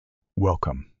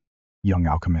Welcome, young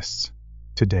alchemists.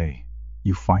 Today,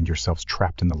 you find yourselves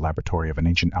trapped in the laboratory of an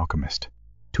ancient alchemist.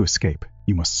 To escape,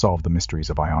 you must solve the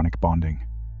mysteries of ionic bonding.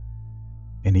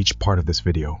 In each part of this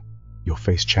video, you'll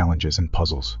face challenges and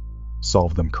puzzles,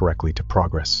 solve them correctly to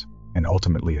progress, and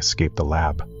ultimately escape the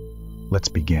lab. Let's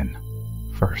begin.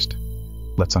 First,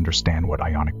 let's understand what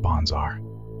ionic bonds are.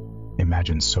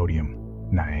 Imagine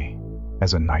sodium, Na,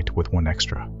 as a knight with one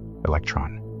extra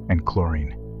electron, and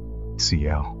chlorine,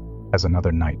 Cl, as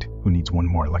another knight who needs one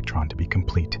more electron to be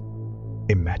complete.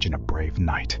 Imagine a brave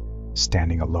knight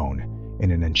standing alone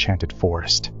in an enchanted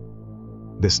forest.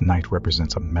 This knight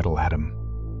represents a metal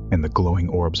atom, and the glowing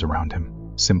orbs around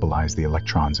him symbolize the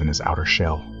electrons in his outer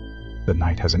shell. The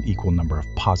knight has an equal number of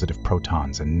positive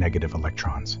protons and negative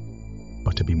electrons,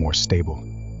 but to be more stable,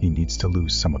 he needs to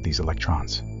lose some of these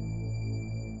electrons.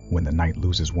 When the knight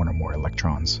loses one or more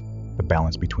electrons, the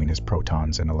balance between his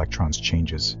protons and electrons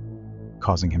changes,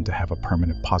 causing him to have a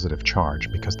permanent positive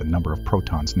charge because the number of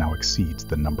protons now exceeds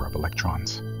the number of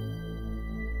electrons.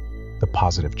 The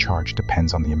positive charge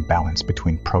depends on the imbalance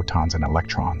between protons and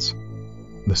electrons.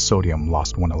 The sodium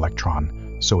lost one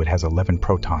electron, so it has 11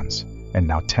 protons, and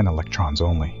now 10 electrons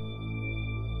only.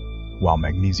 While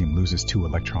magnesium loses 2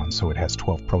 electrons, so it has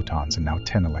 12 protons and now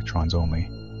 10 electrons only.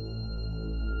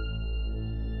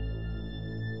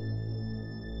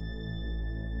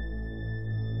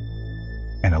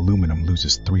 And aluminum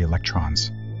loses 3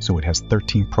 electrons, so it has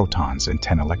 13 protons and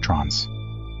 10 electrons.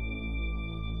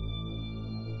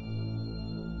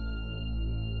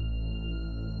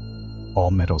 All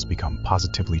metals become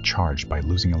positively charged by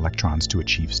losing electrons to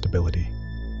achieve stability.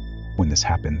 When this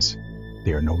happens,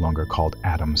 they are no longer called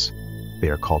atoms, they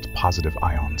are called positive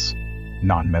ions.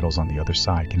 Non-metals on the other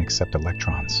side can accept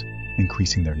electrons,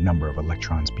 increasing their number of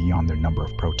electrons beyond their number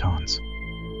of protons.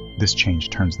 This change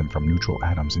turns them from neutral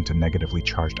atoms into negatively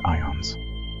charged ions.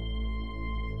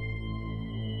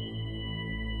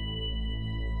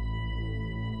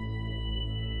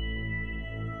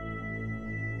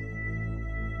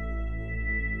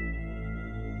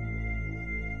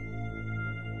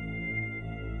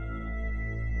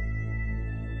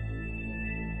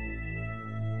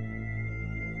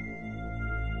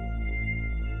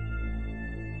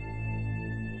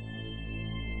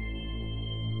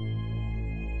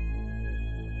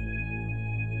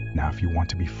 Now, if you want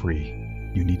to be free,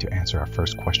 you need to answer our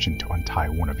first question to untie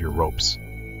one of your ropes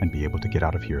and be able to get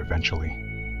out of here eventually.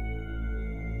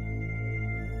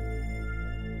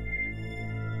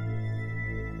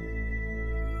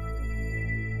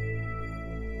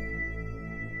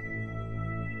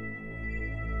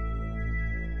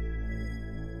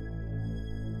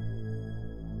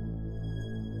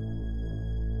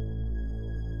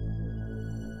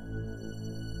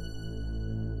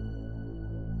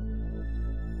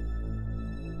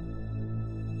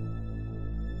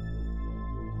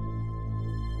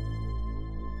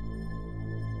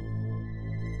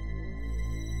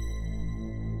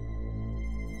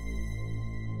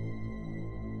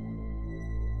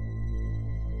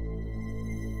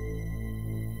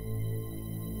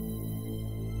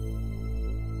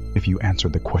 If you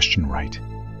answered the question right,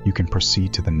 you can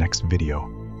proceed to the next video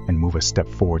and move a step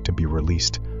forward to be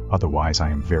released. Otherwise, I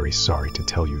am very sorry to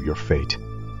tell you your fate.